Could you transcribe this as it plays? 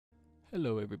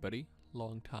Hello everybody,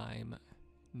 long time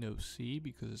no see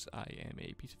because I am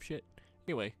a piece of shit.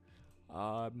 Anyway,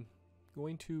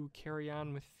 going to carry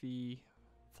on with the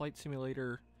Flight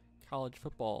Simulator college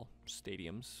football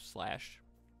stadiums slash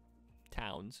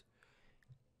towns.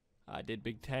 I did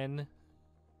Big Ten.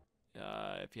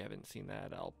 If you haven't seen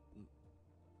that,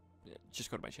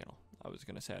 just go to my channel. I was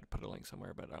gonna say I'd put a link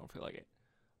somewhere, but I don't feel like it.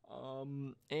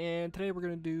 And today we're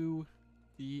gonna do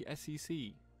the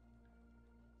SEC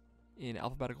in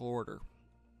alphabetical order.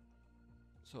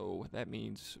 So what that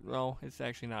means, well, it's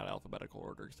actually not alphabetical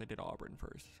order because I did Auburn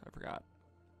first. I forgot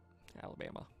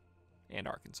Alabama and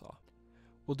Arkansas.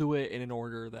 We'll do it in an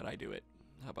order that I do it.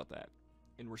 How about that?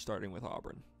 And we're starting with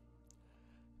Auburn.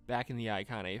 Back in the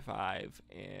Icon A5,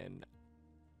 and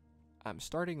I'm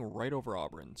starting right over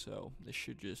Auburn, so this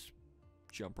should just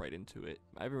jump right into it.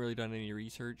 I haven't really done any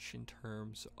research in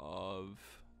terms of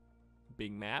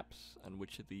big maps on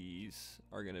which of these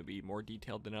are going to be more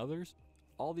detailed than others.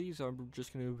 All these are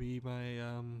just going to be my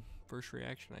first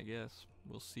reaction, I guess.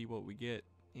 We'll see what we get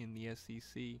in the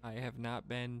SEC. I have not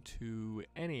been to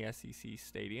any SEC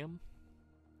stadium,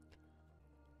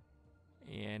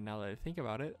 and now that I think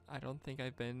about it, I don't think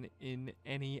I've been in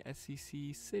any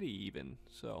SEC city even,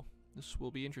 so this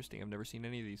will be interesting. I've never seen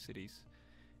any of these cities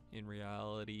in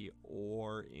reality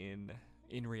or in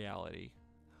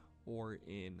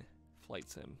Flight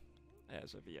Sim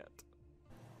as of yet.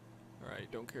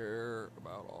 Alright, don't care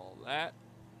about all that.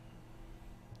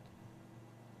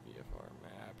 VFR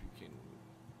map, you can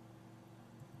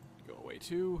go away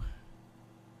too.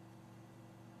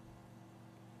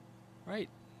 Right,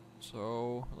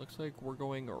 so looks like we're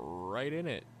going right in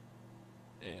it.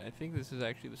 And I think this is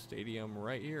actually the stadium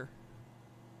right here.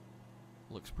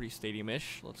 Looks pretty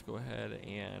stadium-ish. Let's go ahead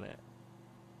and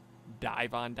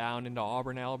dive on down into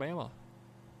Auburn, Alabama.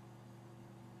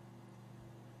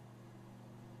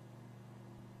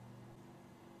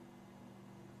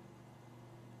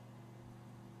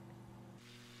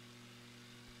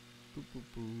 Boop, boop,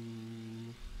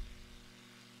 boop.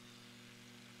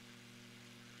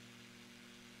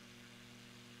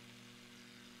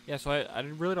 Yeah, so I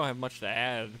really don't have much to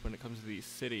add when it comes to these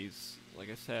cities. Like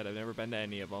I said, I've never been to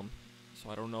any of them, so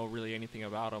I don't know really anything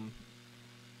about them.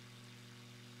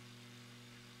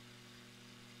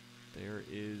 There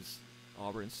is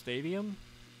Auburn Stadium.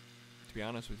 To be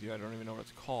honest with you, I don't even know what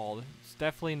it's called. It's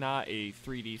definitely not a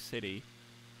 3D city,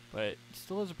 but it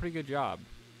still does a pretty good job.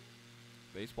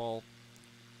 Baseball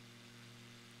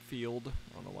field.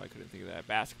 I don't know why I couldn't think of that.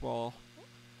 Basketball.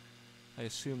 I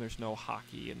assume there's no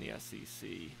hockey in the SEC.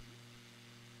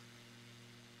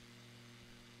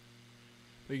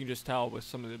 But you can just tell with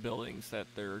some of the buildings that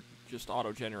they're just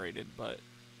auto-generated, but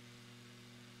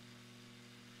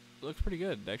it looks pretty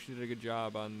good. They actually did a good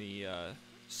job on the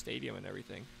stadium and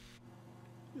everything.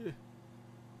 Yeah.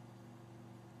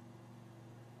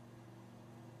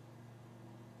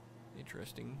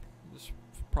 Interesting. This is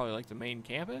probably like the main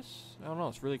campus? I don't know.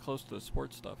 It's really close to the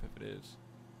sports stuff if it is.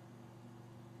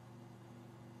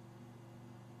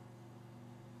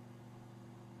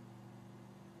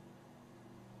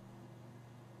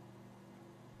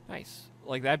 Nice.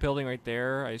 Like that building right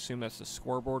there, I assume that's the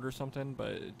scoreboard or something,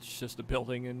 but it's just a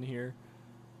building in here.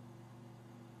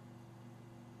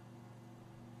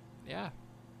 Yeah.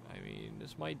 I mean,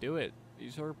 this might do it.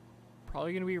 These are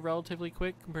probably going to be relatively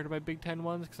quick compared to my Big Ten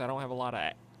ones because I don't have a lot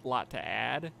to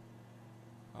add.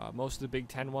 Most of the Big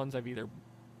Ten ones I've either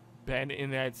been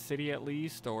in that city at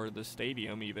least or the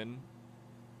stadium even.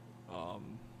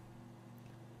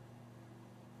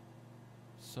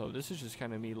 So this is just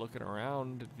kind of me looking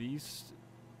around these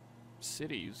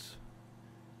cities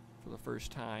for the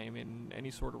first time in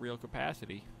any sort of real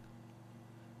capacity.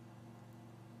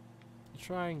 Let's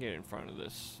try and get in front of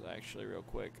this actually real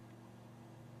quick.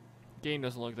 Game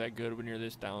doesn't look that good when you're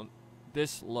this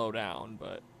low down,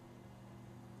 but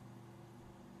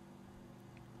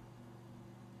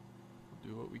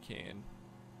we'll do what we can.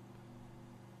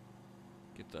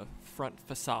 Get the front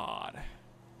facade.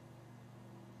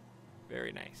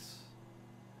 Very nice.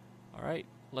 Alright,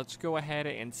 let's go ahead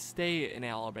and stay in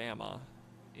Alabama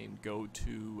and go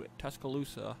to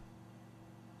Tuscaloosa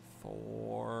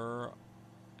for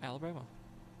Alabama.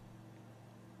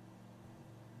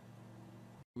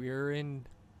 We're in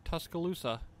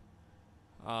Tuscaloosa.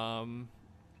 I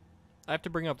have to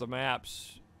bring up the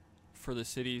maps for the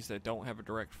cities that don't have a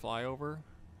direct flyover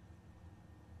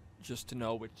just to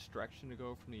know which direction to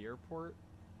go from the airport.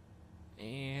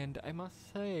 And I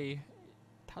must say,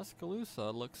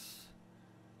 Tuscaloosa looks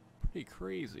pretty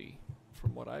crazy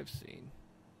from what I've seen.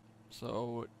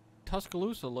 So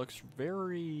Tuscaloosa looks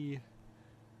very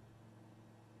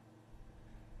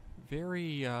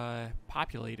very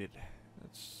populated.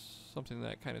 That's something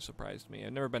that kind of surprised me.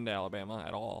 I've never been to Alabama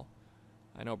at all.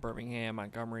 I know Birmingham,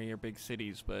 Montgomery are big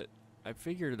cities, but I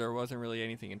figured there wasn't really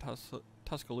anything in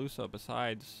Tuscaloosa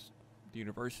besides the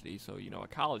university, so, you know, a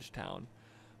college town.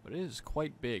 But it is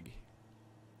quite big.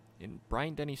 And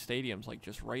Bryant-Denny Stadium's like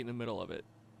just right in the middle of it.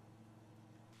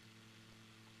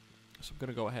 So I'm going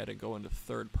to go ahead and go into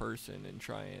third person and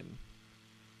try and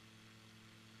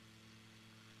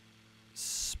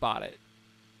spot it.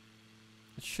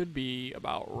 It should be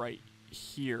about right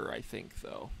here, I think,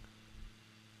 though.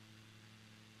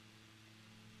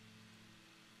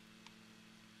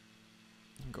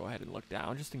 Go ahead and look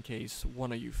down just in case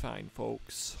one of you fine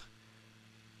folks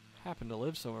happen to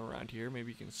live somewhere around here.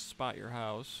 Maybe you can spot your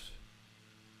house.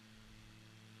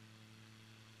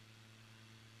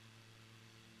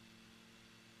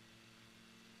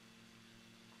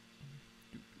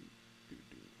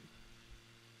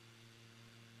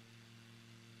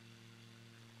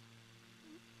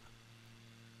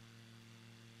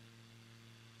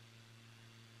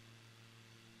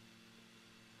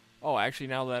 Oh, actually,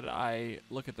 now that I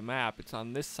look at the map, it's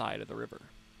on this side of the river.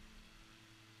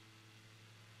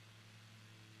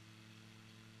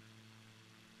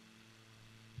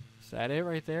 Is that it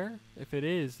right there? If it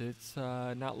is, it's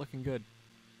not looking good.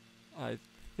 I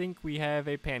think we have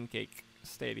a pancake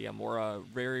stadium, or a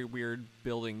very weird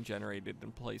building generated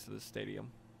in place of the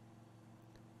stadium.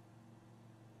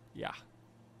 Yeah.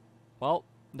 Well,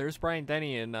 there's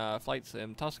Bryant-Denny in Flight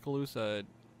Sim. Tuscaloosa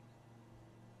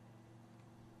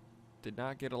did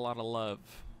not get a lot of love,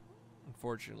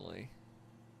 unfortunately.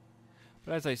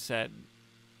 But as I said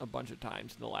a bunch of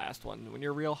times in the last one, when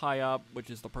you're real high up,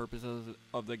 which is the purpose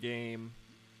of the game,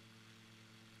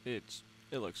 it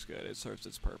looks good. It serves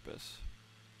its purpose.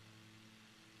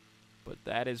 But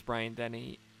that is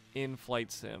Bryant-Denny in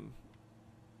Flight Sim.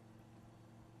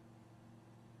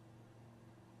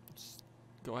 Let's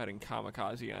go ahead and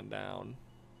kamikaze on down.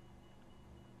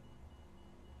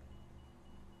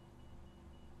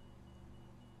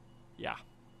 Yeah,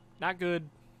 not good.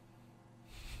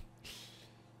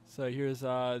 So here's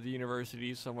the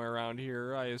university somewhere around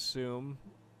here, I assume.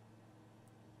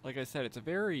 Like I said, it's a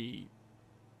very,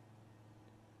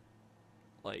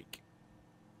 like,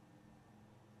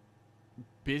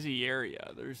 busy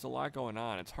area. There's a lot going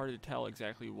on. It's hard to tell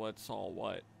exactly what's all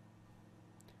what.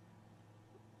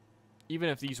 Even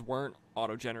if these weren't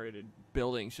auto-generated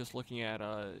buildings, just looking at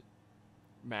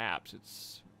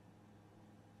maps,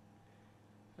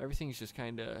 everything's just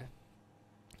kind of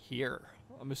here.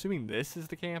 I'm assuming this is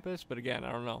the campus, but again,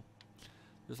 I don't know.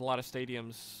 There's a lot of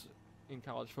stadiums in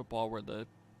college football where the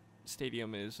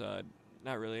stadium is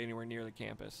not really anywhere near the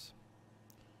campus.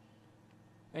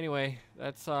 Anyway,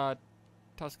 that's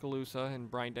Tuscaloosa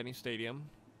and Bryant-Denny Stadium.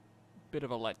 Bit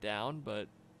of a letdown, but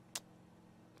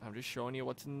I'm just showing you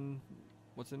what's in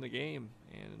the game,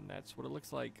 and that's what it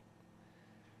looks like.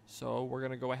 So we're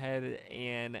going to go ahead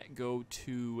and go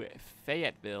to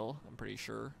Fayetteville, I'm pretty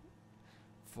sure,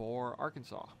 for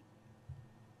Arkansas.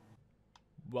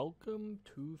 Welcome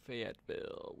to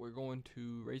Fayetteville. We're going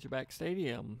to Razorback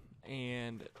Stadium,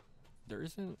 and there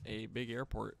isn't a big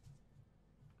airport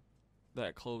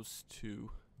that close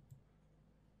to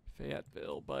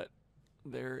Fayetteville, but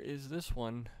there is this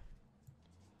one,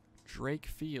 Drake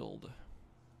Field.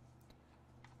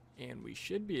 And we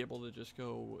should be able to just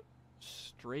go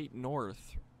straight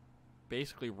north,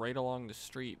 basically right along the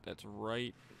street that's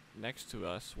right next to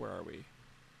us. Where are we?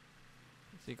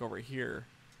 I think over here.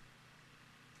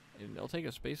 And it'll take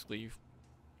us basically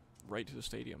right to the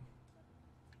stadium,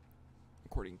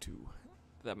 according to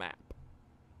the map. All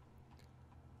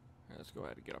right, let's go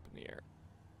ahead and get up in the air.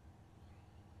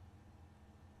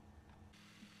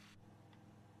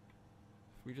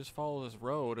 If we just follow this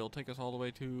road, it'll take us all the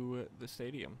way to the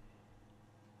stadium.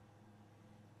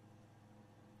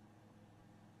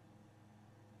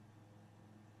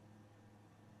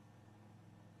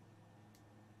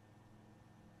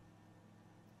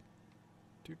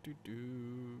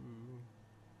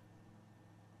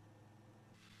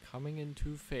 Coming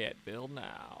into Fayetteville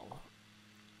now.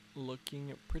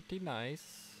 Looking pretty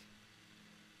nice.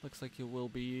 Looks like it will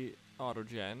be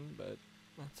auto-gen, but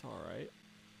that's alright.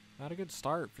 Not a good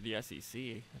start for the SEC.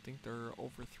 I think they're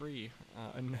over 3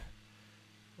 in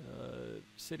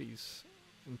cities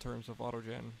in terms of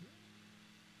auto-gen.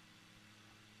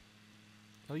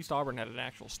 At least Auburn had an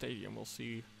actual stadium. We'll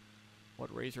see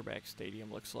what Razorback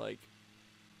Stadium looks like.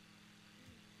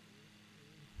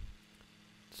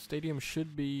 Stadium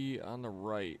should be on the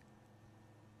right.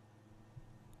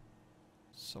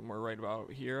 Somewhere right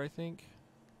about here, I think.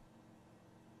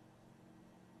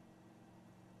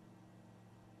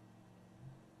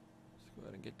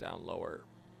 and get down lower.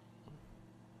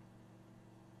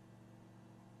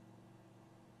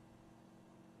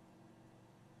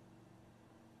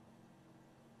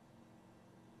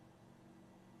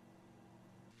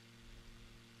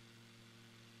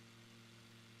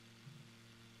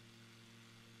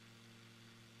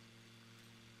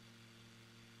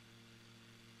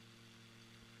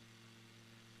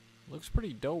 Looks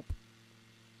pretty dope.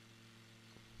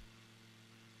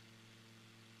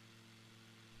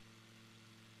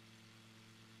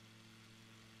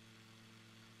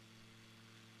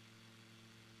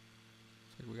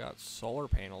 Looks like we got solar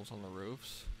panels on the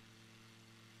roofs.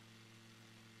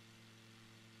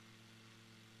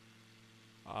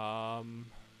 I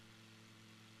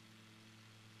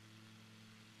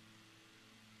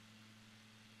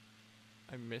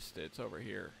missed it. It's over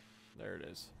here. There it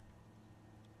is.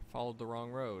 Followed the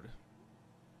wrong road.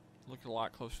 Looked a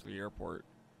lot closer to the airport.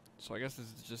 So I guess this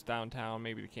is just downtown,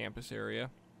 maybe the campus area.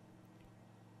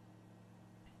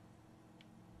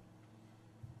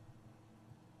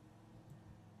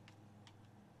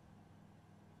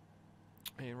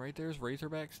 And right there's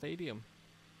Razorback Stadium.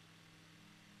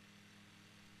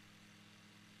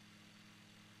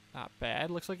 Not bad.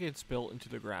 Looks like it's built into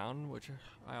the ground, which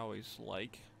I always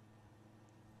like.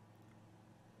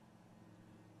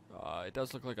 It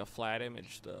does look like a flat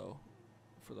image, though,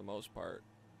 for the most part.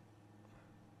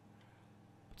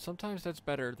 But sometimes that's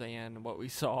better than what we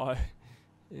saw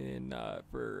in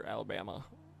for Alabama.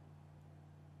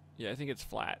 Yeah, I think it's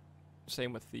flat.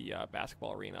 Same with the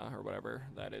basketball arena or whatever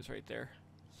that is right there.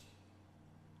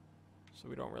 So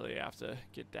we don't really have to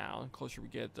get down. The closer we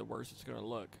get, the worse it's going to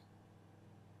look.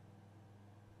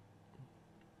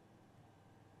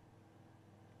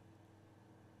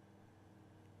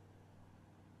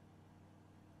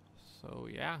 So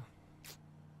yeah,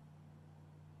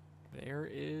 there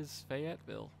is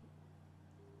Fayetteville.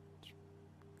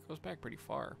 It goes back pretty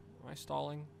far. Am I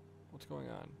stalling? What's going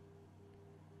on?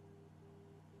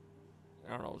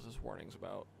 I don't know what this warning's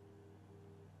about.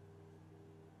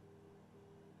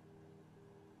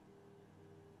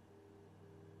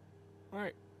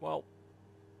 Alright, well,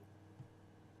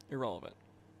 irrelevant.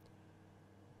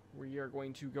 We are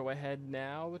going to go ahead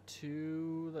now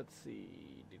to, let's see,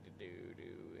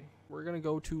 we're going to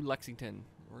go to Lexington.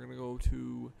 We're going to go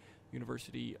to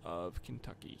University of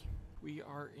Kentucky. We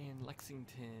are in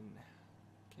Lexington,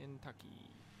 Kentucky.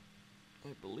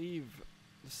 I believe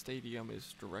the stadium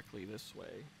is directly this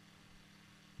way.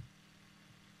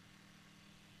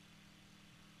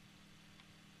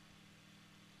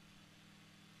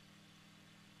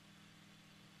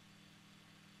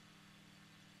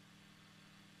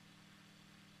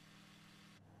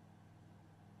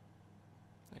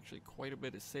 Actually, quite a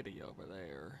bit of city over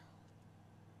there.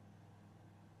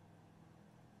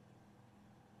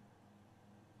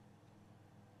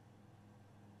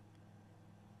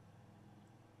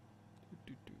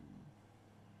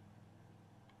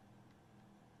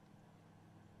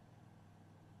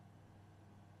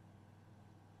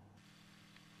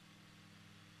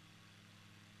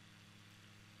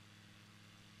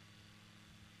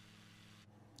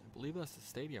 I believe that's the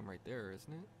stadium right there,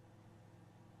 isn't it?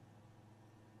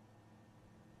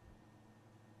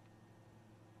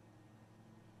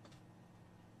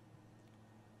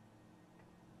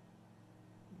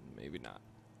 Maybe not.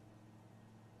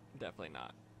 Definitely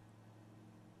not.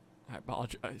 I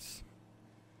apologize.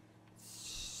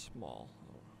 It's small.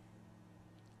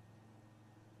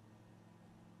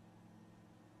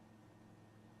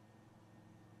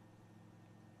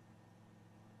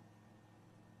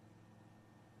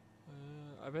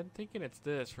 I've been thinking it's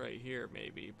this right here,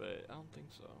 maybe, but I don't think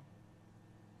so.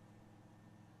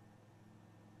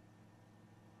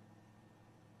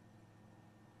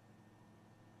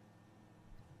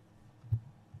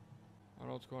 I don't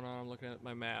know what's going on. I'm looking at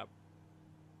my map.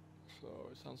 So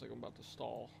it sounds like I'm about to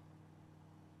stall.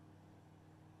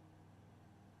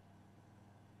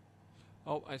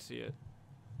 Oh, I see it.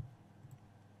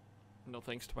 No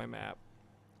thanks to my map.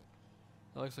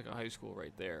 That looks like a high school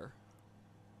right there.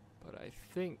 But I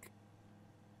think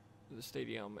the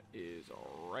stadium is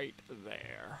right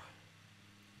there.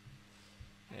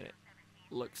 And it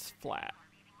looks flat.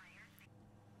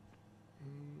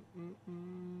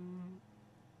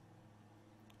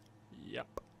 Yep.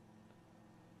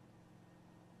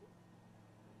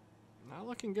 Not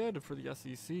looking good for the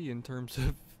SEC in terms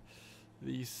of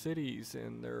these cities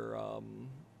and their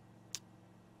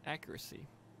accuracy.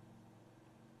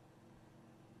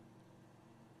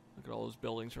 Look at all those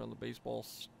buildings around the baseball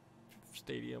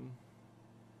stadium.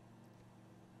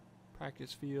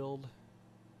 Practice field.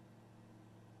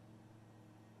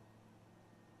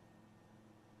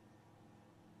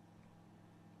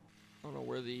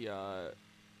 where the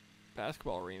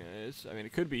basketball arena is. I mean,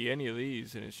 it could be any of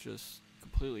these, and it's just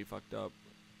completely fucked up.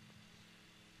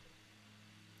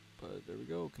 But there we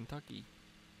go, Kentucky.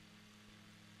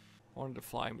 I wanted to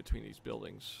fly in between these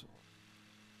buildings.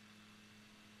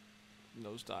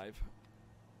 Nosedive.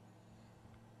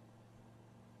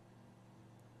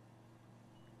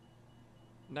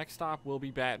 Next stop will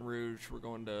be Baton Rouge. We're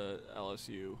going to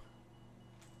LSU.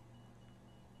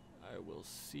 I will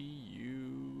see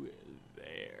you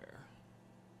there.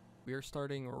 We are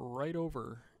starting right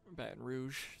over Baton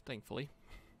Rouge, thankfully.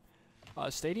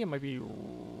 Stadium might be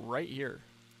right here.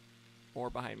 Or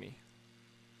behind me.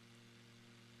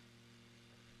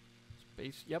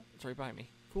 Space, yep, it's right behind me.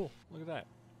 Cool, look at that.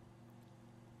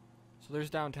 So there's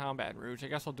downtown Baton Rouge. I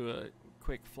guess I'll do a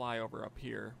quick flyover up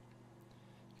here.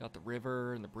 Got the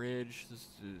river and the bridge. This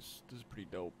is pretty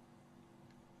dope.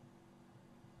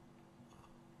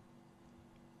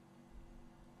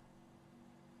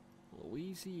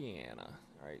 Louisiana.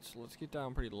 Alright, so let's get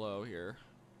down pretty low here.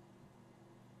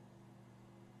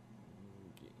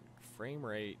 Frame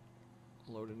rate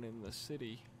loading in the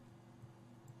city.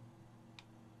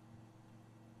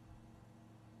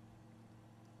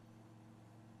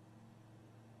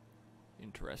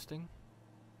 Interesting.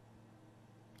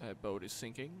 That boat is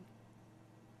sinking.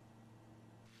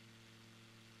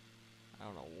 I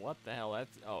don't know what the hell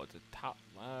that's. Oh, it's a top.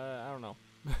 I don't know.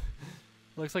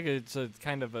 Looks like it's a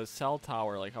kind of a cell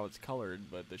tower, like how it's colored,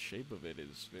 but the shape of it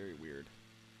is very weird.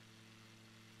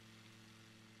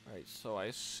 Alright, so I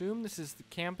assume this is the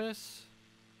campus.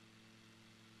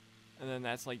 And then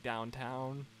that's like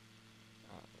downtown.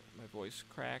 My voice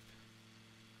cracked.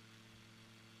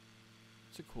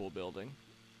 It's a cool building.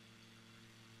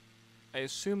 I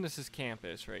assume this is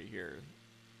campus right here.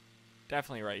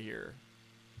 Definitely right here.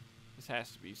 This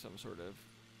has to be some sort of...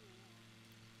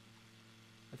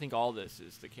 I think all this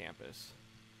is the campus.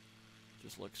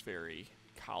 Just looks very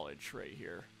college right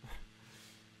here.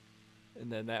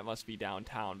 And then that must be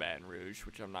downtown Baton Rouge,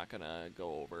 which I'm not going to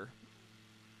go over.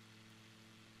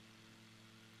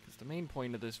 Because the main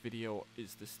point of this video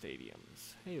is the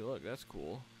stadiums. Hey, look, that's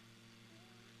cool.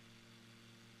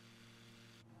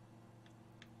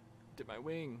 Did my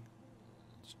wing.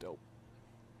 It's dope.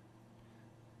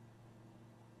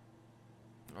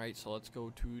 Alright, so let's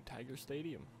go to Tiger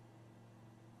Stadium.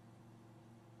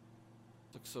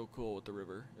 Looks so cool with the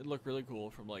river. It looked really cool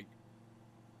from like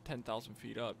 10,000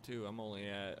 feet up too. I'm only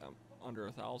at under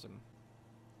 1,000.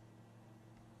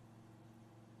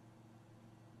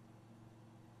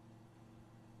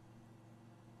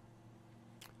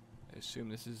 I assume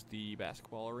this is the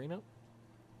basketball arena.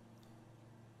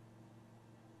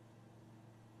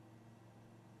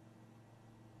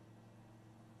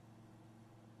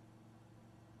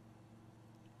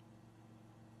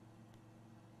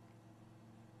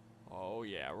 Oh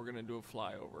yeah, we're gonna do a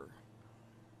flyover.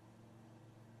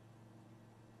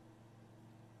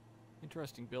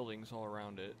 Interesting buildings all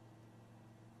around it.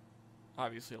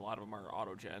 Obviously a lot of them are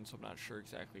autogen, so I'm not sure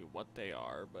exactly what they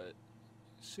are, but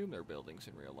I assume they're buildings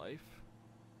in real life.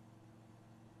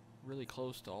 Really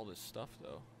close to all this stuff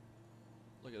though.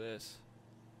 Look at this.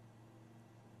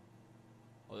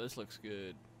 Oh, this looks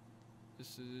good.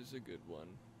 This is a good one.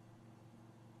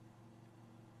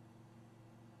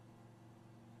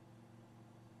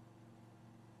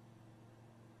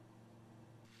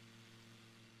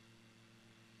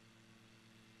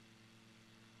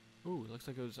 Ooh, looks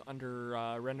like it was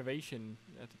under renovation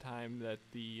at the time that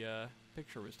the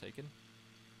picture was taken.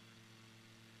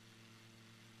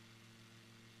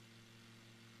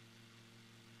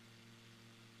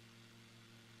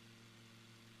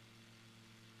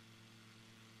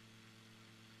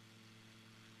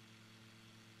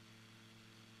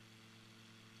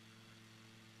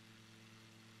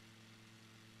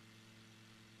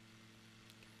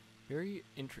 Very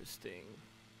interesting.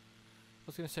 I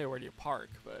was going to say where do you park,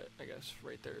 but I guess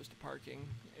right there is the parking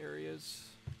areas.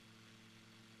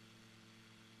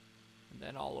 And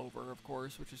then all over, of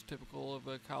course, which is typical of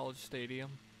a college stadium.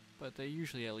 But they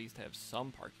usually at least have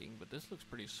some parking, but this looks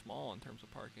pretty small in terms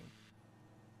of parking.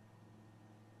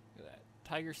 Look at that.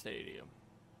 Tiger Stadium.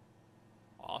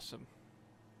 Awesome.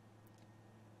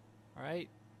 Alright,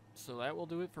 so that will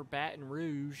do it for Baton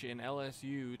Rouge and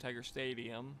LSU Tiger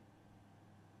Stadium.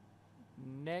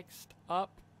 Next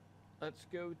up, let's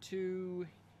go to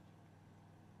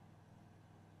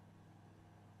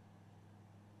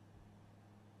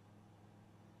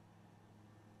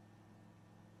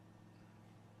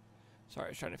sorry, I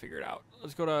was trying to figure it out.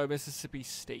 Let's go to Mississippi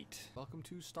State. Welcome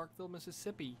to Starkville,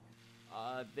 Mississippi.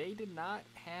 They did not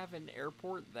have an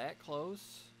airport that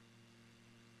close.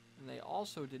 And they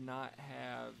also did not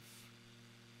have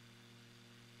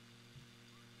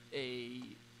a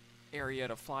area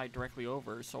to fly directly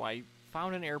over, so I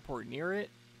found an airport near it,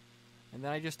 and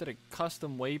then I just did a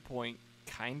custom waypoint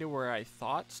kind of where I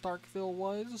thought Starkville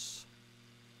was.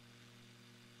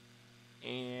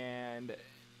 And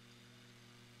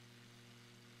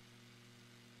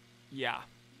yeah,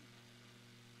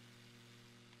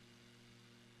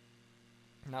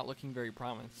 not looking very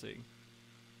promising,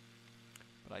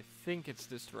 but I think it's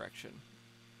this direction.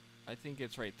 I think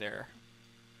it's right there.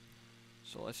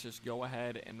 So let's just go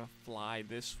ahead and fly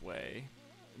this way.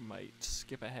 Might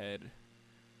skip ahead.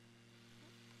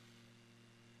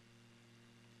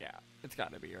 Yeah, it's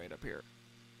got to be right up here.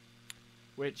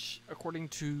 Which, according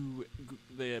to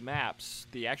the maps,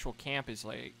 the actual camp is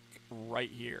like right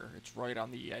here. It's right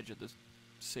on the edge of the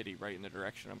city, right in the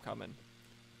direction I'm coming.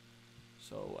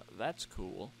 So that's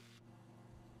cool.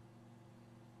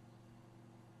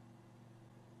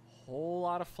 Whole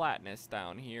lot of flatness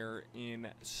down here in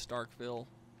Starkville.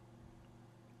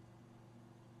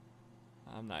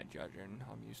 I'm not judging.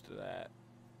 I'm used to that.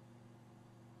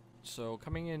 So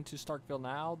coming into Starkville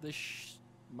now, this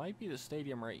might be the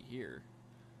stadium right here.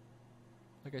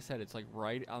 Like I said, it's like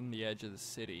right on the edge of the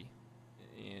city.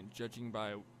 And judging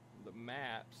by the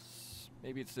maps,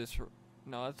 maybe it's this.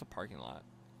 No, that's a parking lot.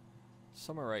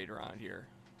 Somewhere right around here.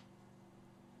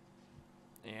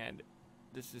 And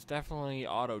this is definitely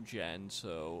auto-gen,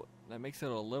 so that makes it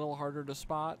a little harder to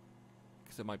spot.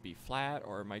 Because it might be flat,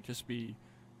 or it might just be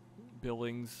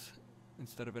buildings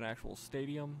instead of an actual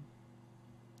stadium.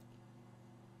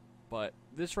 But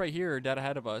this right here, dead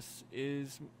ahead of us,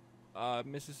 is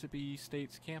Mississippi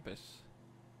State's campus.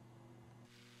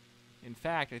 In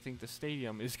fact, I think the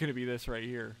stadium is going to be this right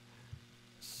here,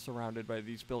 surrounded by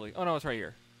these buildings. Oh no, it's right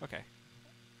here. Okay.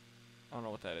 I don't know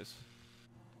what that is.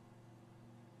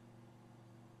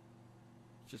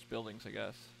 It's just buildings, I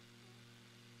guess.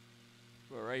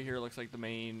 But right here looks like the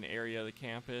main area of the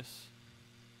campus.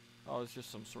 Oh, it's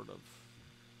just some sort of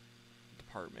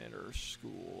department or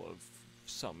school of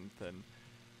something.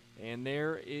 And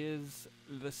there is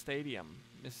the stadium,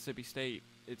 Mississippi State.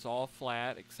 It's all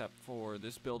flat except for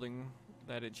this building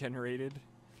that it generated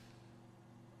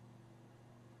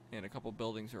and a couple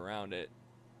buildings around it.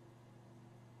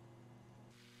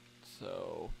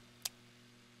 So,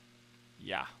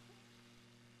 yeah,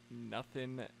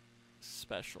 nothing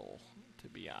special, to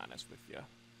be honest with you.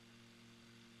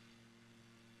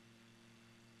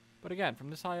 But again, from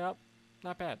this high up,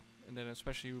 not bad. And then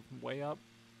especially way up,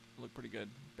 look pretty good.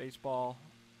 Baseball,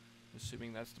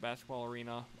 assuming that's the basketball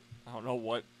arena. I don't know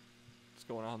what's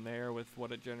going on there with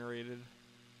what it generated.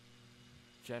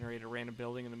 Generated a random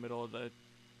building in the middle of the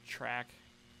track.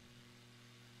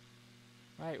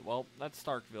 Alright, well, that's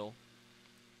Starkville.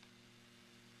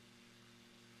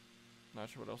 Not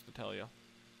sure what else to tell you.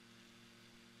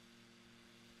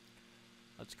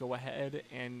 Let's go ahead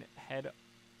and head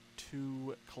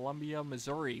to Columbia,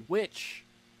 Missouri, which,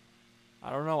 I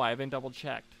don't know, I haven't double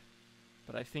checked,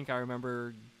 but I think I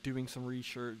remember doing some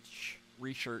research.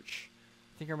 I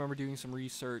think I remember doing some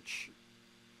research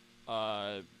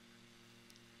right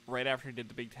after I did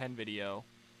the Big Ten video,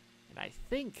 and I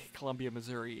think Columbia,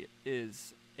 Missouri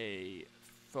is a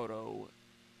photo,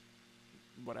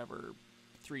 whatever,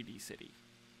 3D city,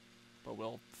 but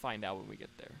we'll find out when we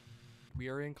get there. We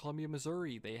are in Columbia,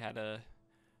 Missouri. They had a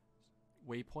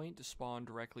waypoint to spawn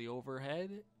directly overhead,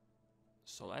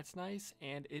 so that's nice,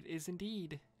 and it is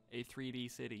indeed a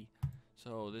 3D city.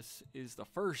 So this is the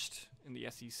first in the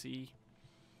SEC,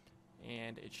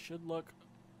 and it should look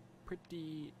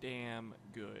pretty damn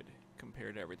good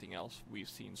compared to everything else we've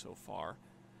seen so far.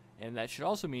 And that should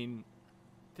also mean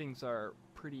things are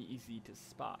pretty easy to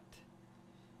spot.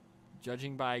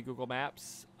 Judging by Google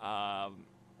Maps,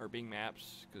 or Bing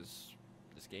Maps, because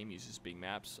this game uses Bing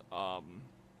Maps,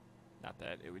 not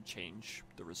that it would change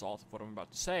the result of what I'm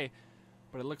about to say,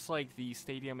 but it looks like the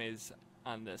stadium is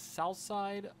on the south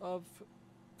side of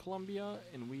Columbia,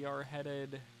 and we are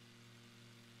headed,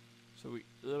 so we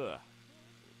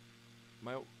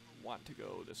might want to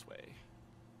go this way.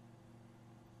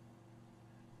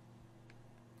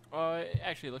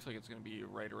 Actually, it looks like it's going to be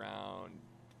right around,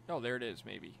 oh, there it is,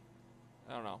 maybe.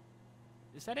 I don't know.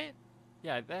 Is that it?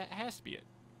 Yeah, that has to be it.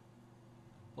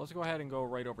 Let's go ahead and go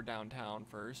right over downtown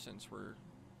first, since we're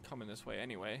coming this way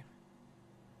anyway.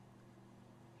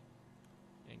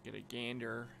 And get a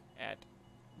gander at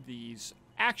these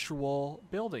actual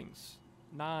buildings,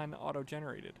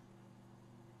 non-auto-generated.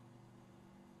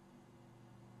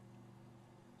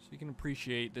 So you can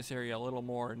appreciate this area a little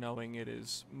more knowing it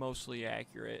is mostly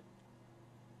accurate.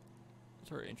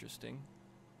 Sort of interesting.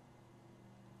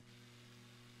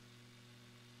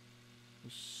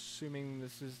 assuming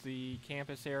this is the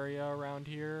campus area around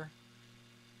here.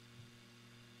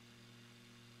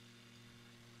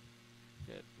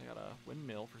 They got a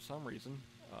windmill for some reason.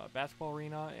 Basketball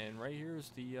arena, and right here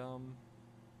is the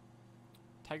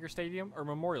Tiger Stadium or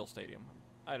Memorial Stadium.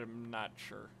 I'm not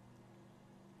sure.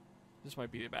 This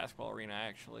might be the basketball arena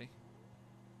actually.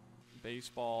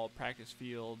 Baseball, practice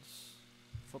fields,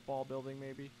 football building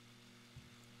maybe.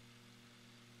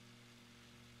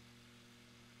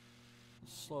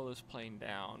 Slow this plane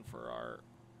down for our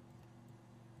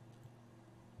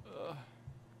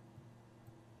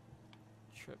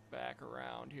trip back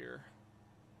around here.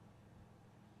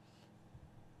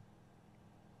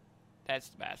 That's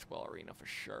the basketball arena for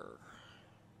sure.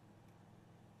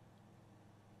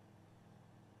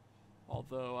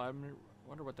 Although I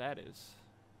wonder what that is.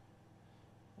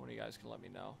 One of you guys can let me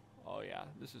know. Oh yeah,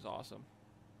 this is awesome.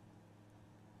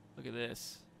 Look at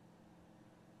this.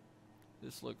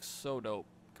 This looks so dope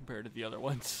compared to the other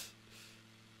ones.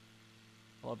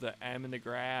 I love the M in the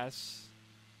grass,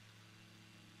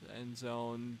 the end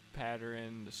zone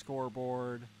pattern, the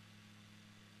scoreboard. You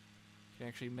can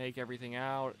actually make everything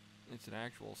out. It's an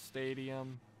actual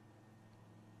stadium.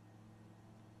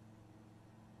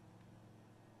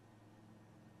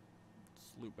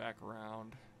 Let's loop back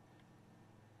around.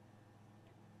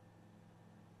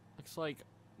 Looks like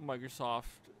Microsoft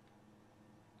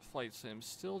Flight Sim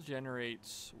still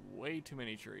generates way too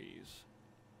many trees.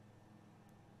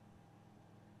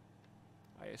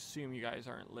 I assume you guys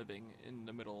aren't living in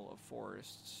the middle of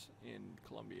forests in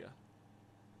Columbia.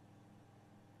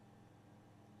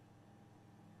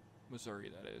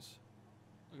 Missouri, that is.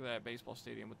 Look at that baseball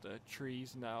stadium with the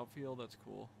trees in the outfield. That's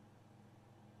cool.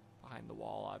 Behind the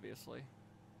wall, obviously.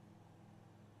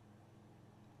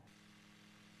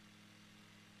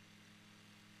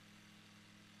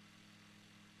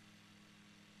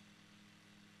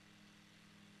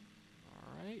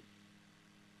 Alright.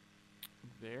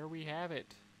 There we have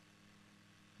it.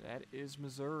 That is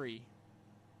Missouri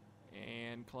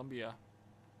and Columbia.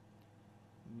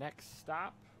 Next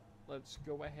stop. Let's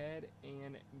go ahead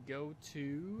and go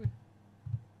to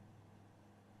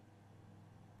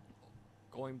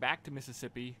going back to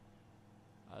Mississippi.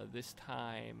 This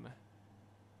time,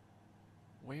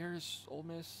 where's Ole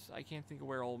Miss? I can't think of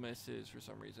where Ole Miss is for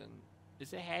some reason.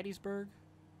 Is it Hattiesburg?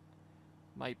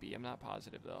 Might be. I'm not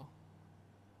positive though.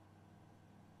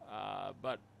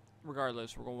 But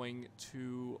regardless, we're going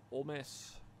to Ole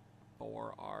Miss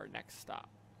for our next stop.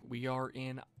 We are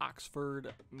in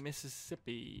Oxford,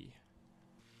 Mississippi.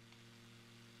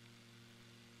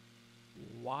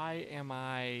 Why am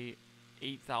I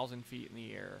 8,000 feet in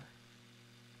the air?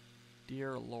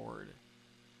 Dear Lord.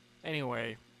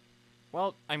 Anyway,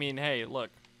 well, I mean, hey, look.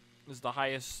 This is the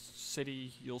highest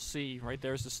city you'll see. Right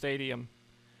there's the stadium.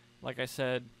 Like I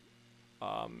said,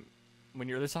 when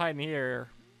you're this high in the air,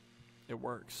 it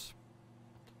works.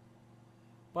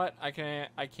 But I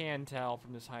can tell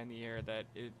from this high in the air that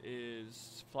it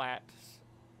is flat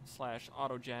 /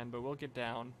 autogen, but we'll get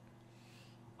down.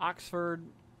 Oxford,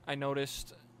 I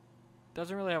noticed,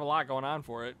 doesn't really have a lot going on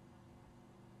for it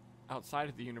outside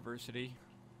of the university.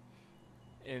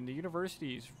 And the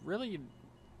university is really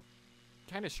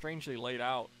kind of strangely laid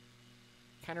out.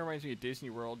 Kind of reminds me of Disney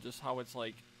World, just how it's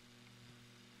like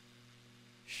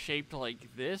shaped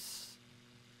like this.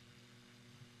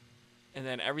 And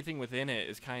then everything within it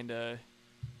is kind of,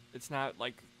 it's not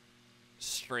like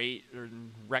straight or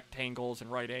rectangles and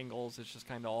right angles. It's just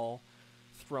kind of all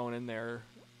thrown in there,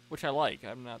 which I like.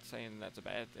 I'm not saying that's a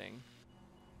bad thing.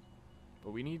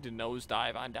 But we need to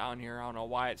nosedive on down here. I don't know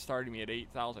why it started me at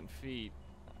 8,000 feet.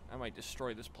 I might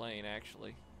destroy this plane,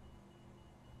 actually.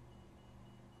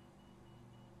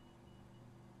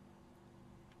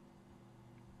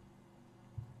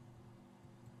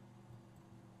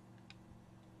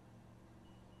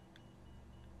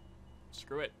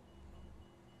 Screw it.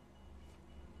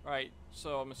 Alright,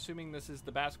 so I'm assuming this is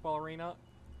the basketball arena.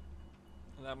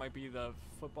 And that might be the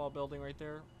football building right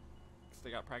there. Because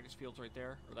they got practice fields right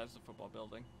there. Or that's the football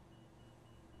building.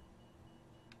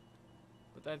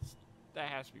 But that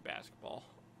has to be basketball.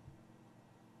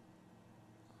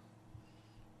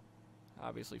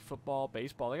 Obviously football,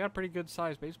 baseball. They got a pretty good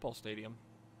sized baseball stadium.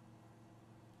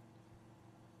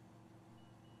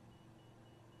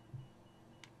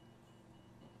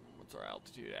 What's our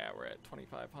altitude at? We're at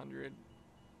 2,500.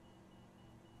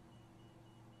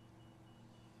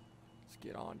 Let's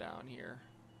get on down here.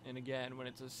 And again, when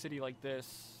it's a city like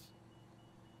this,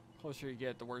 the closer you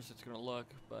get, the worse it's going to look.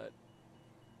 But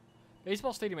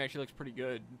baseball stadium actually looks pretty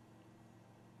good.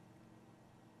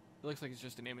 It looks like it's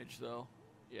just an image, though.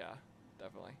 Yeah,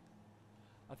 definitely.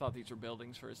 I thought these were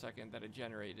buildings for a second that had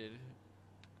generated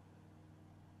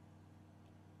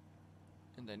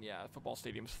And then, yeah, football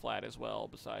stadium's flat as well,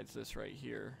 besides this right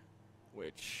here,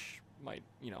 which might,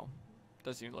 you know,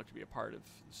 doesn't even look to be a part of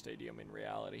the stadium in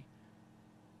reality.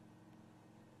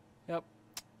 Yep.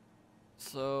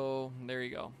 So, there you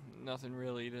go. Nothing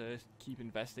really to keep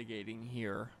investigating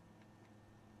here.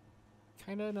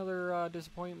 Kind of another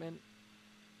disappointment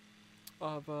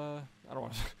of, I don't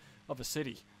want to, of a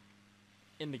city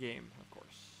in the game, of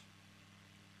course.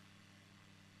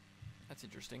 That's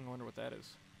interesting. I wonder what that is.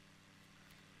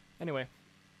 Anyway,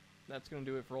 that's going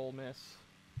to do it for Ole Miss.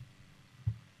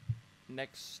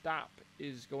 Next stop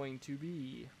is going to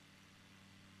be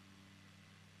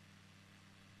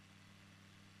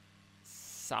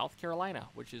South Carolina,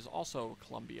 which is also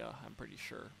Columbia, I'm pretty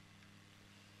sure.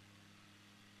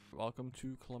 Welcome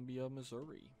to Columbia,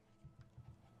 Missouri.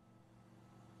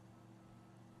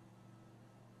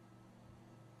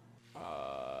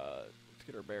 Let's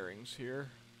get our bearings here.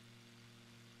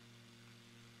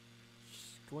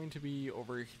 It's going to be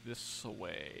over this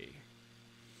way.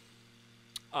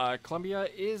 Columbia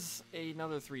is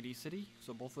another 3D city,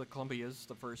 so both of the Columbias,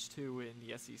 the first two in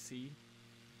the SEC.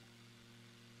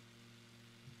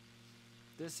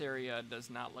 This area does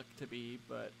not look to be,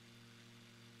 but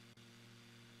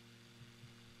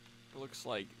it looks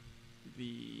like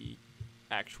the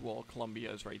actual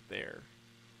Columbia is right there.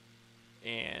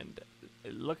 And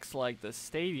it looks like the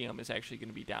stadium is actually going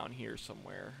to be down here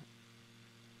somewhere,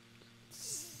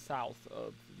 south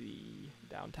of the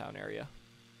downtown area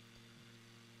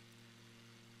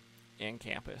and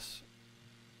campus.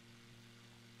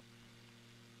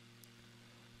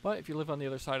 But if you live on the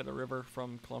other side of the river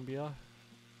from Columbia,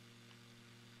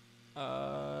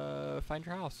 find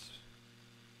your house.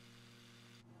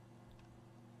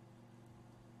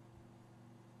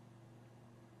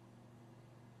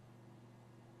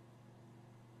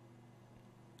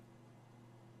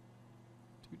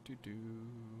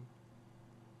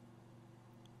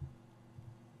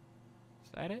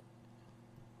 Is that it?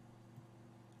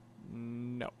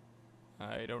 No.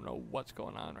 I don't know what's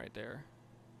going on right there.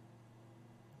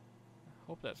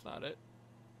 Hope that's not it.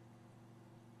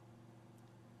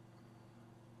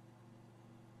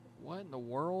 What in the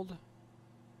world?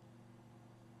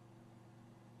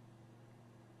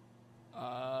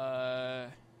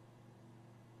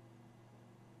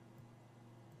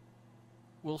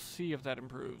 We'll see if that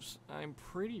improves. I'm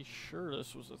pretty sure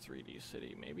this was a 3D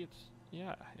city. Maybe it's...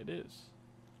 yeah, it is.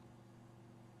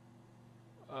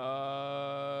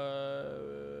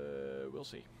 We'll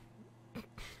see.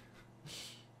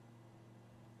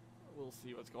 We'll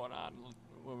see what's going on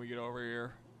when we get over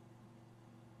here.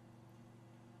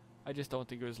 I just don't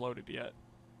think it was loaded yet.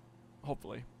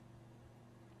 Hopefully.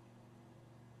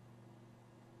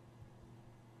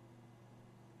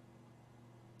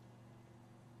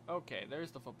 Okay,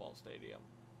 there's the football stadium.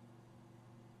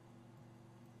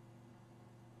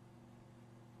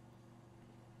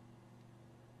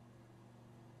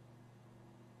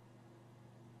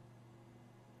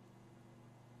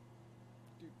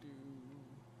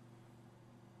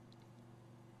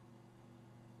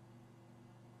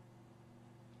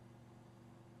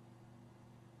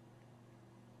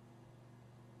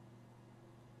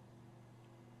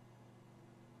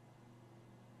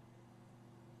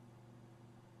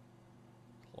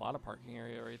 A lot of parking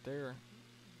area right there.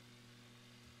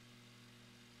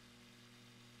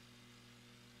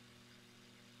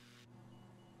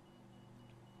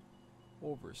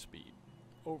 Overspeed.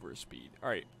 Overspeed.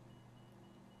 Alright.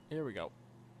 Here we go.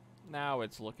 Now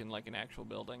it's looking like an actual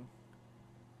building.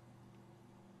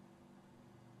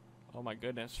 Oh my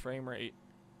goodness, frame rate.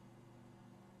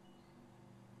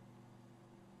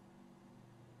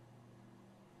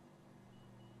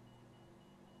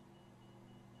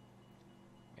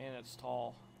 Man, it's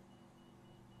tall.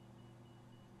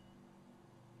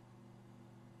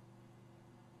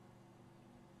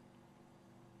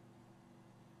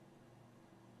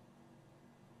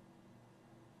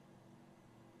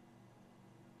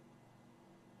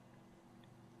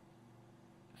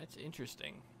 That's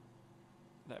interesting.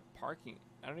 That parking,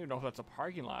 I don't even know if that's a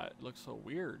parking lot. It looks so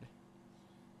weird.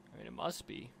 I mean, it must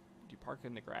be. Do you park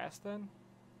in the grass then?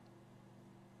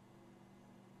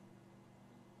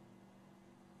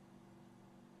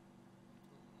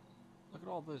 Look at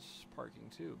all this parking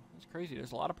too. It's crazy.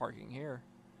 There's a lot of parking here.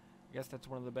 I guess that's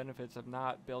one of the benefits of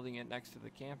not building it next to the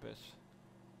campus.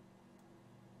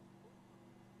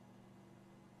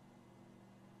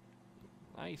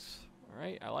 Nice.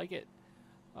 Alright, I like it.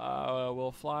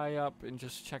 We'll fly up and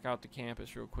just check out the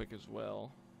campus real quick as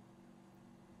well.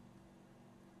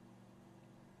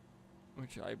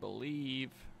 Which I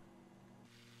believe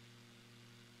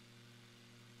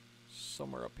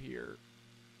somewhere up here.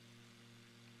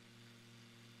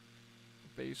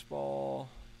 baseball.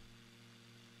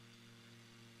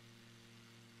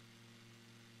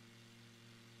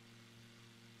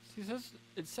 See,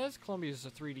 it says Columbia is a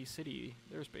 3D city.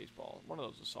 There's baseball. One of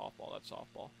those is softball. That's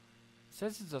softball. It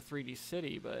says it's a 3D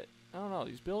city, but I don't know.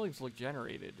 These buildings look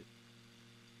generated.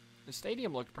 The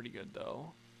stadium looked pretty good,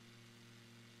 though.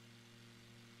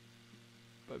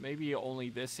 But maybe only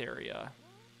this area,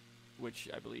 which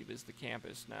I believe is the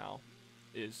campus now,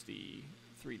 is the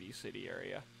 3D city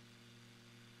area.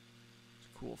 It's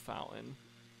a cool fountain.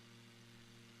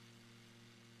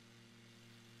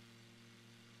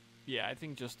 Yeah, I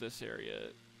think just this area.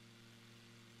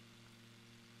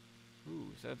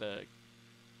 Ooh, is that the...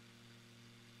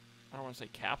 I don't want to say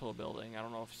Capitol building. I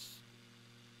don't know if it's...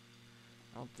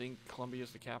 I don't think Columbia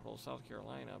is the capital of South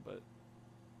Carolina, but...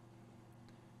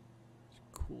 It's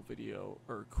a cool video,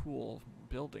 or cool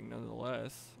building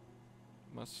nonetheless.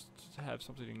 Must have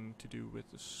something to do with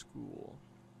the school.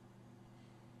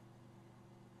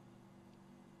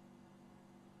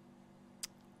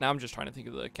 Now I'm just trying to think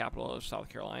of the capital of South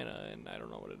Carolina, and I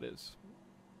don't know what it is.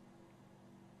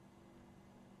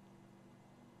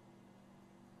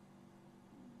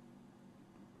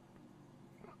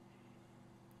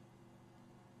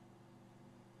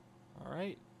 All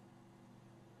right.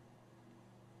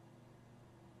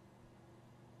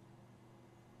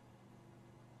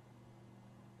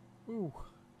 Ooh.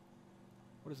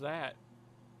 What is that?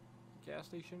 A gas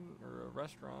station or a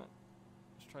restaurant?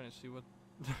 Just trying to see what...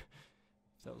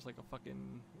 That was like a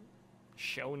fucking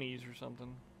Shoney's or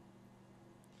something.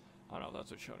 I don't know if that's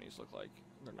what Shoney's look like.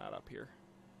 They're not up here.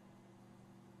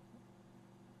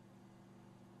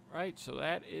 Right, so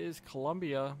that is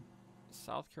Columbia,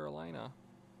 South Carolina.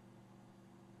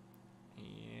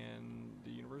 And the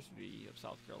University of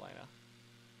South Carolina.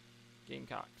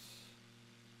 Gamecocks.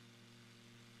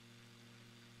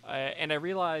 And I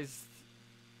realized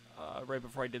right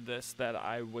before I did this that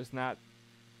I was not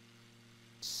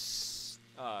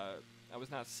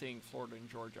seeing Florida and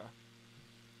Georgia.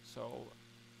 So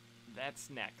that's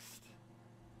next.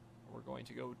 We're going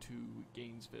to go to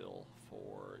Gainesville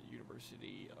for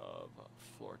University of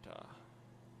Florida.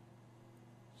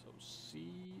 So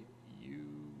see you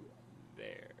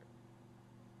there.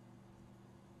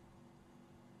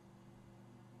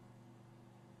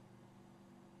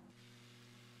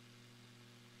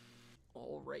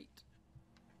 All right.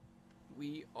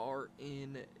 We are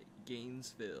in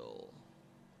Gainesville.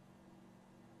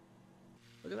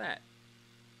 Look at that.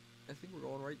 I think we're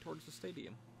going right towards the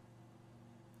stadium.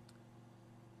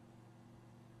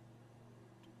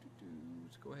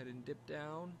 Let's go ahead and dip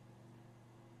down.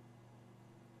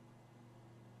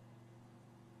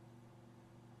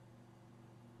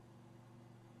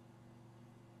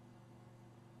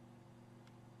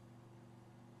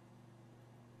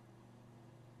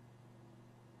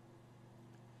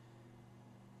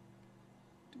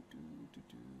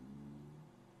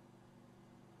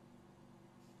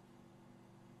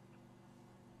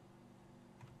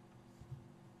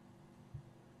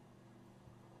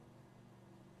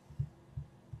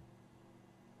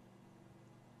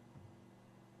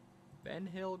 Ben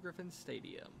Hill Griffin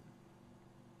Stadium.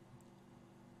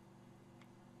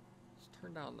 Let's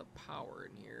turn down the power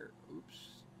in here. Oops,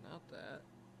 not that.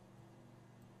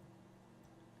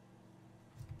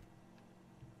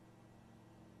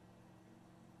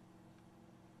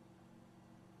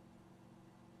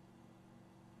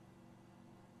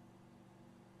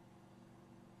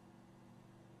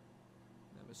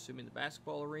 I'm assuming the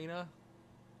basketball arena,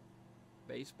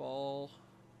 baseball.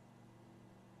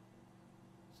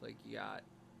 Like you got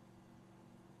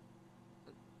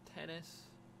tennis,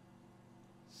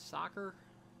 soccer,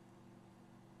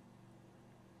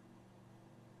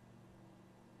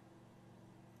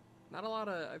 not a lot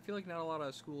of, I feel like not a lot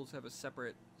of schools have a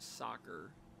separate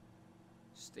soccer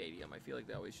stadium. I feel like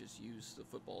they always just use the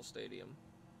football stadium.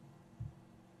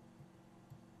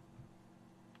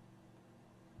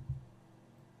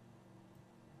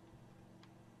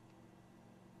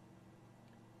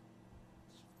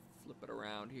 Flip it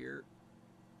around here.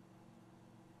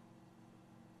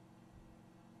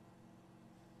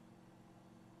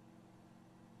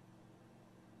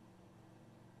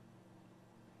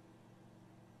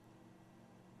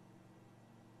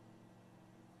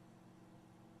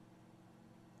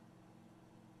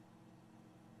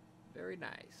 Very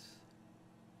nice.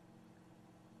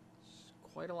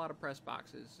 It's quite a lot of press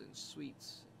boxes and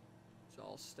suites. It's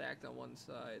all stacked on one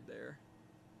side there.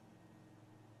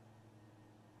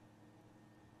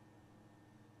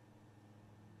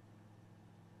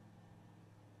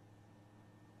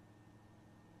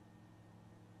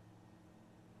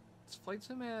 Does Flight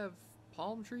Sim have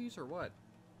palm trees or what?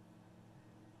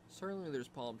 Certainly there's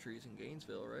palm trees in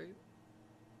Gainesville, right?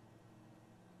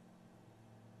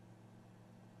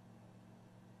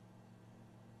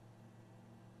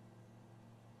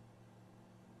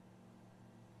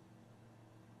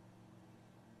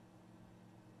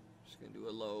 Just gonna do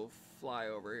a low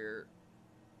flyover here.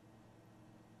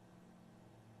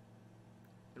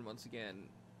 And once again,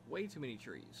 way too many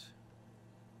trees.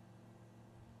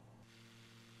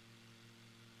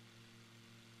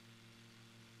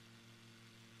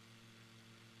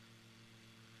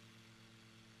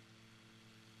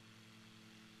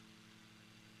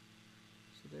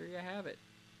 So there you have it.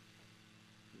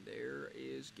 There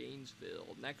is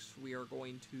Gainesville. Next, we are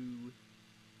going to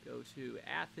go to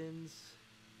Athens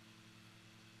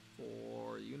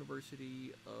for the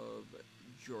University of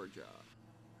Georgia.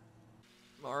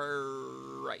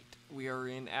 Alright, we are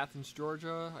in Athens,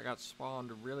 Georgia. I got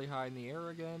spawned really high in the air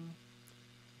again,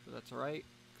 but that's alright,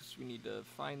 because we need to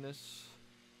find this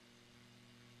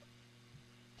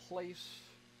place.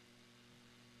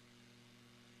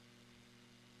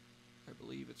 I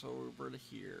believe it's over to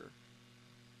here.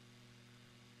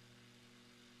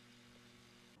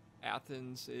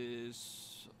 Athens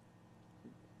is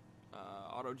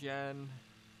autogen.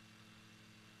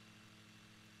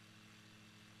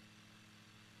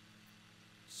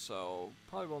 So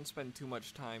probably won't spend too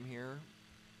much time here.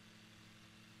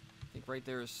 I think right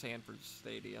there is Sanford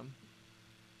Stadium.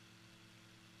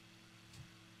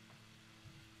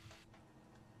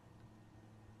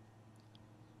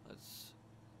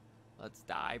 Let's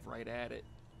dive right at it.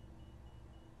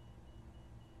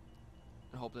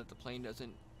 And hope that the plane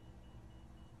doesn't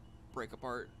break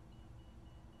apart.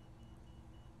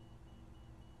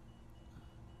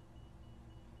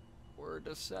 We're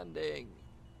descending.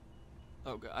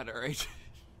 Oh god, alright.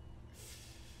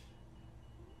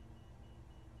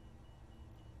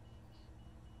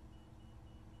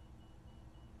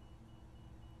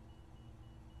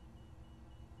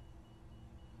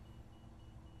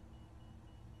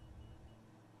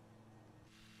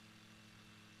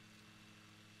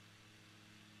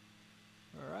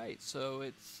 Alright, so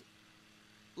it's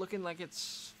looking like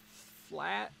it's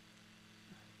flat.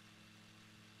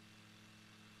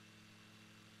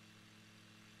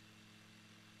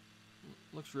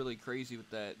 Looks really crazy with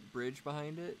that bridge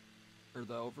behind it, or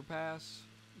the overpass,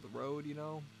 the road, you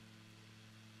know.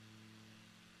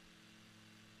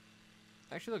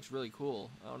 Actually looks really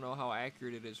cool. I don't know how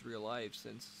accurate it is real life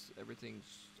since everything's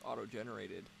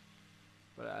auto-generated.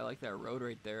 But I like that road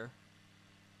right there.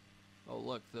 Oh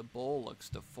look, the bowl looks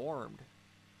deformed.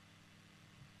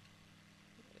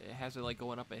 It has it like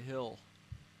going up a hill.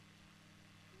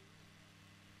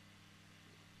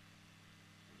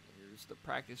 Here's the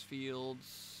practice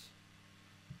fields.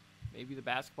 Maybe the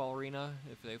basketball arena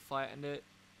if they flattened it.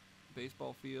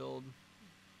 Baseball field.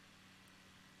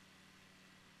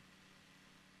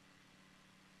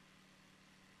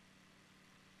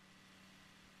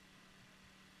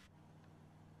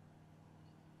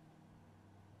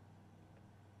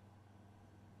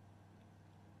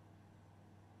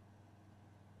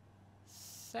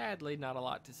 Sadly, not a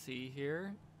lot to see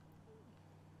here.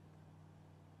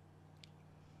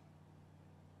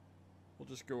 We'll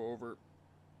just go over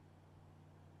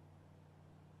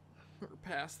or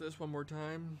past this one more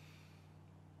time.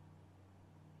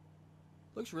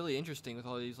 Looks really interesting with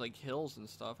all these like hills and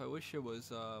stuff. I wish it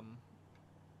was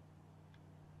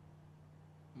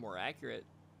more accurate.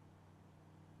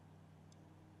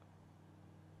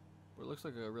 But it looks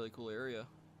like a really cool area.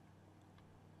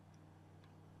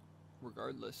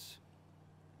 Regardless.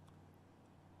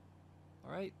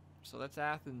 Alright, so that's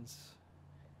Athens.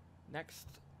 Next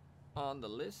on the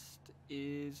list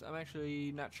is, I'm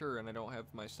actually not sure and I don't have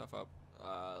my stuff up.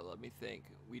 Let me think.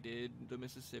 We did the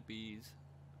Mississippis.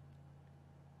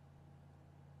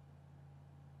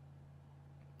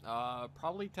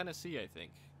 Probably Tennessee, I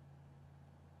think.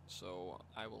 So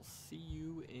I will see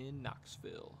you in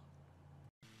Knoxville.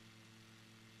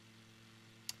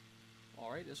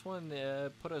 Alright, this one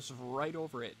put us right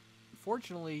over it.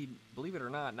 Fortunately, believe it or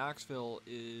not, Knoxville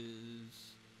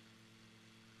is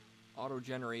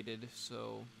auto-generated,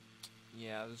 so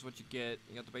yeah, this is what you get.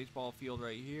 You got the baseball field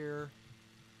right here.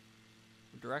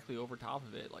 We're directly over top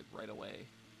of it, like right away.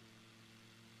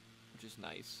 Which is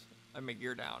nice. I have my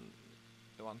gear down.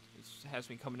 It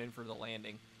has me coming in for the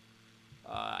landing.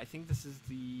 I think this is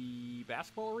the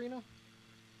basketball arena?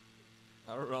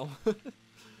 I don't know.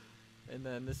 And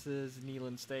then this is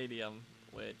Neyland Stadium,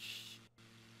 which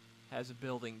has a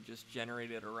building just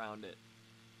generated around it.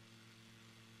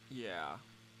 Yeah.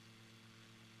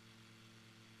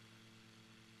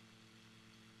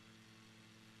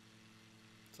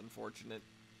 It's unfortunate.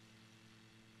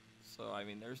 So, I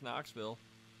mean, there's Knoxville.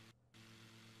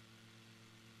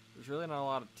 There's really not a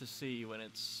lot to see when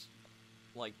it's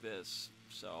like this,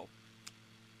 so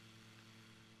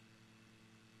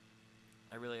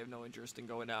I really have no interest in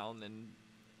going down and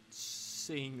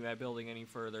seeing that building any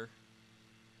further.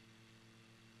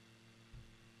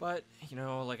 But, you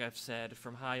know, like I've said,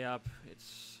 from high up,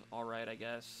 it's alright, I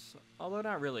guess. Although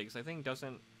not really, because I think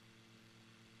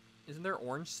isn't there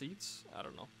orange seats? I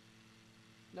don't know.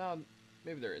 No,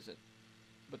 maybe there isn't.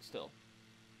 But still.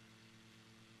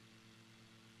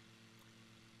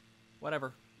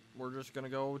 Whatever. We're just going to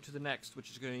go to the next,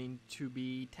 which is going to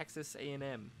be Texas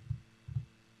A&M.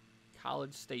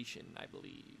 College Station, I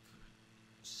believe.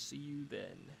 See you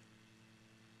then.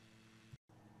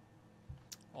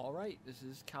 Alright, this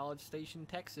is College Station,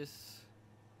 Texas.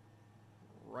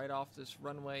 Right off this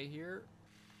runway here.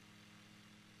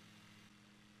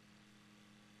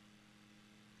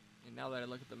 And now that I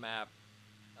look at the map,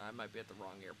 I might be at the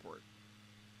wrong airport.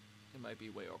 It might be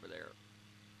way over there.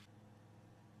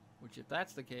 Which, if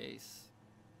that's the case,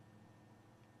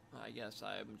 I guess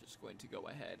I'm just going to go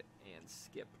ahead and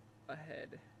skip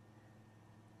ahead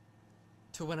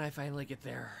to when I finally get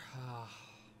there.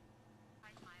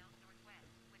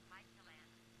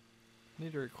 I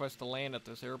need to request to land at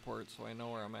this airport so I know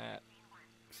where I'm at.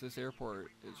 Because this airport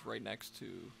is right next to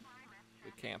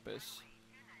the campus.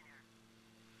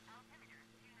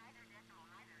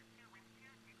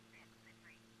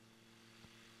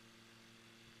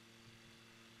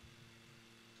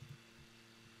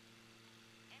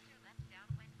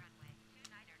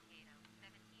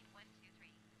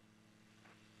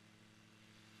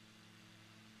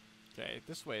 Okay,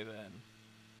 this way then.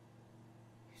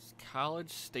 It's College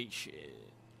Station.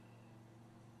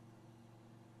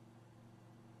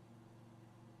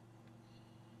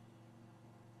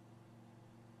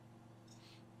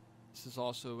 This is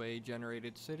also a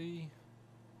generated city.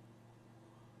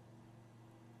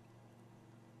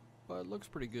 But it looks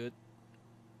pretty good.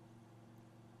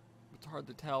 It's hard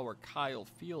to tell where Kyle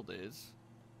Field is.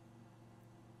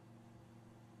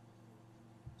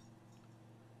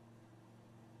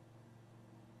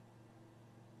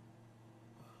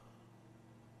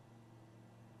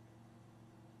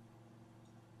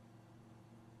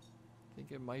 I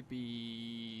think it might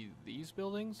be these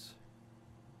buildings.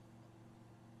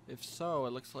 If so,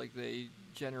 it looks like they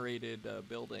generated a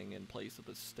building in place of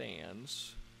the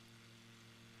stands.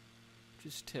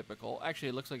 Which is typical. Actually,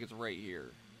 it looks like it's right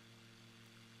here.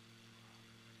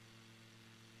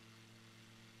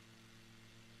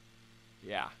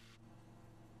 Yeah.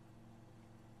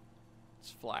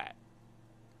 It's flat.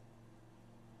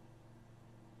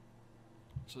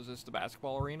 So is this the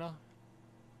basketball arena?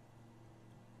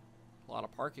 A lot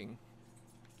of parking.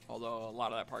 Although a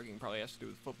lot of that parking probably has to do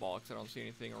with football, because I don't see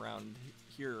anything around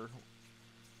here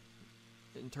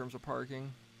in terms of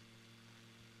parking.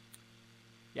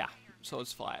 Yeah, so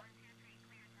it's flat.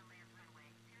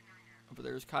 But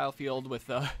there's Kyle Field with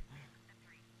a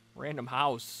random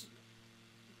house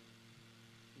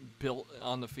built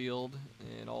on the field,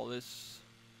 and all this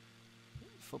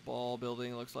football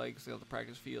building looks like. It's got the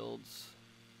practice fields.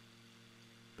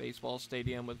 Baseball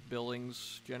stadium with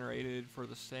buildings generated for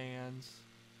the stands.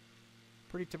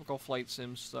 Pretty typical flight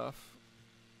sim stuff.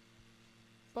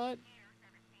 But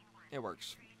it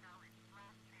works.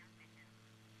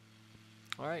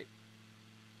 Alright.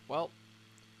 Well,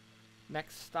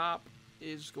 next stop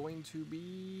is going to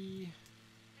be...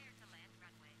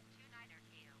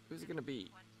 Who's it going to be?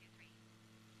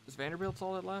 Is Vanderbilt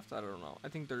all that left? I don't know. I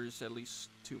think there's at least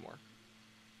 2 more.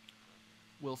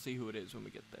 We'll see who it is when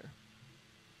we get there.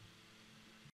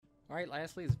 Alright,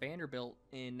 lastly is Vanderbilt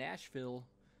in Nashville,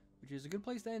 which is a good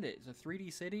place to end it. It's a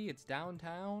 3D city. It's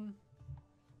downtown.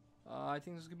 I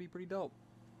think this is going to be pretty dope.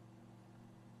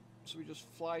 So we just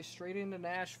fly straight into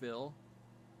Nashville.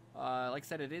 Like I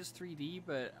said, it is 3D,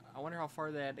 but I wonder how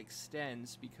far that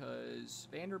extends, because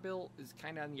Vanderbilt is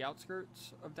kind of on the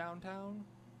outskirts of downtown.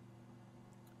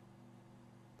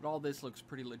 But all this looks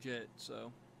pretty legit,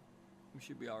 so we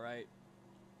should be alright.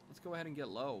 Let's go ahead and get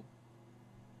low.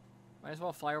 Might as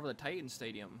well fly over the Titans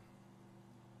Stadium.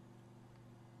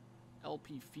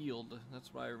 LP Field,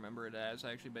 that's what I remember it as.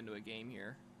 I've actually been to a game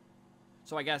here.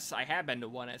 So I guess I have been to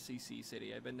one SEC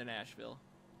city. I've been to Nashville,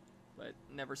 but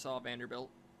never saw Vanderbilt.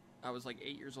 I was like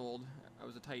 8 years old. I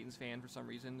was a Titans fan for some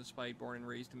reason, despite born and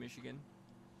raised in Michigan.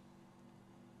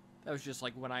 That was just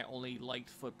like when I only liked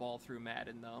football through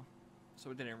Madden, though, so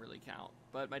it didn't really count.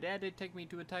 But my dad did take me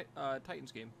to a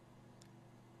Titans game.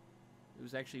 It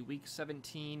was actually week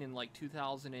 17 in like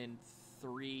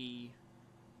 2003.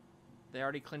 They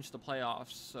already clinched the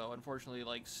playoffs, so unfortunately,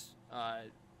 like,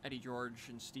 Eddie George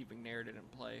and Steve McNair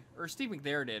didn't play. Or Steve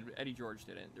McNair did, Eddie George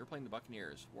didn't. They were playing the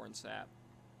Buccaneers, Warren Sapp.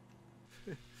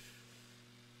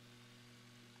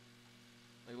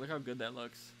 Like, look how good that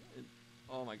looks.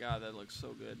 Oh my god, that looks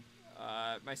so good.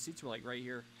 My seats were like right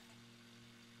here.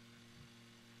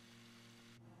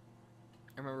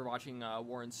 I remember watching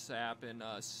Warren Sapp and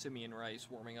Simeon Rice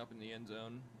warming up in the end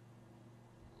zone.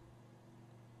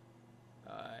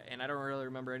 And I don't really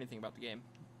remember anything about the game,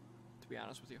 to be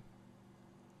honest with you.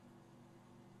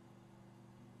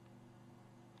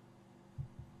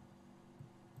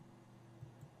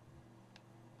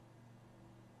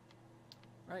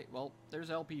 Right, well,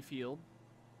 there's LP Field.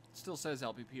 It still says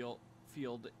LP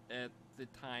Field at the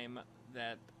time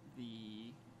that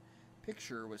the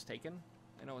picture was taken.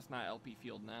 I know it's not LP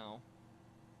Field now.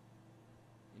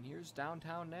 And here's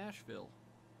downtown Nashville.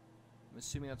 I'm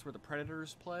assuming that's where the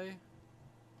Predators play.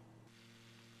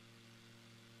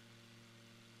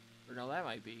 Or no, that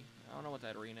might be. I don't know what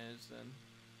that arena is then.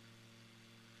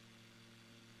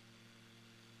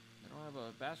 They don't have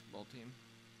a basketball team.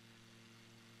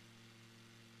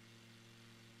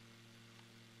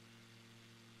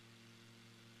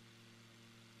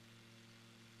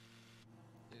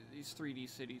 These 3D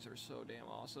cities are so damn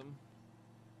awesome.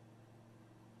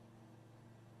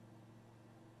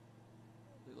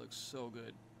 They look so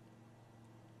good.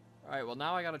 Alright, well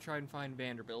now I gotta try and find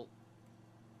Vanderbilt.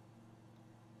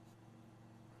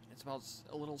 It's about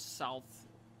a little southwest.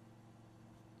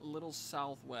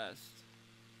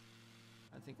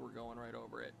 I think we're going right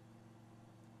over it.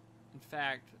 In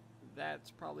fact,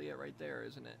 that's probably it right there,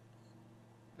 isn't it?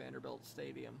 Vanderbilt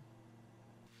Stadium.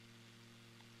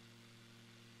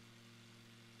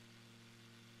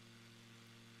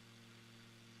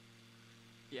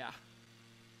 Yeah.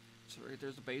 So right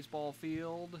there's a baseball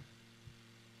field.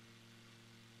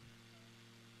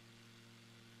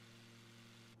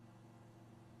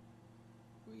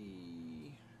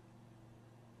 Whee.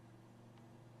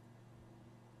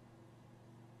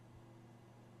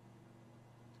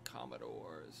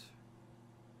 Commodores.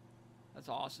 That's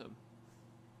awesome.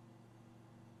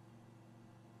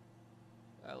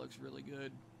 That looks really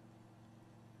good.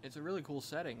 It's a really cool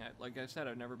setting. Like I said,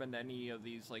 I've never been to any of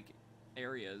these like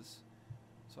areas,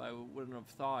 so I wouldn't have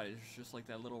thought it's just like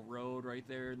that little road right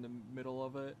there in the middle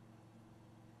of it.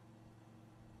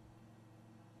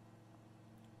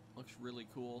 Looks really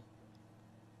cool.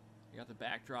 You got the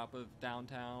backdrop of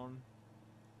downtown.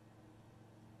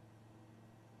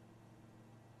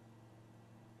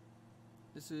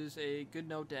 This is a good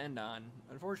note to end on.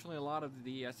 Unfortunately, a lot of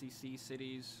the SEC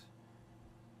cities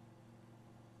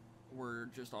were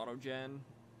just auto-gen.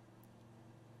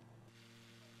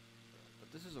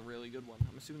 But this is a really good one.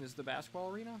 I'm assuming this is the basketball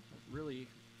arena? Really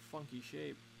funky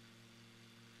shape.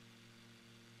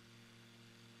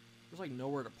 There's like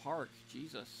nowhere to park.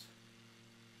 Jesus.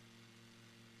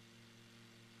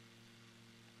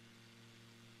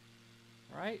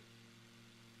 Alright.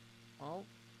 Well,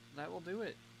 that will do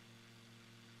it.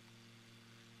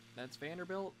 That's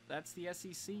Vanderbilt. That's the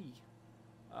SEC.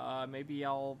 Maybe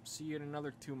I'll see you in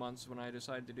another 2 months when I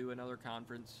decide to do another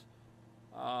conference.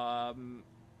 And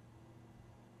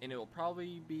it will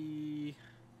probably be...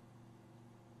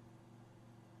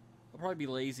 I'll probably be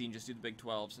lazy and just do the Big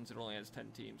 12 since it only has 10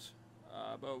 teams.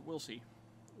 But we'll see.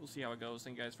 We'll see how it goes.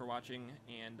 Thank you guys for watching,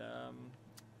 and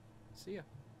see ya.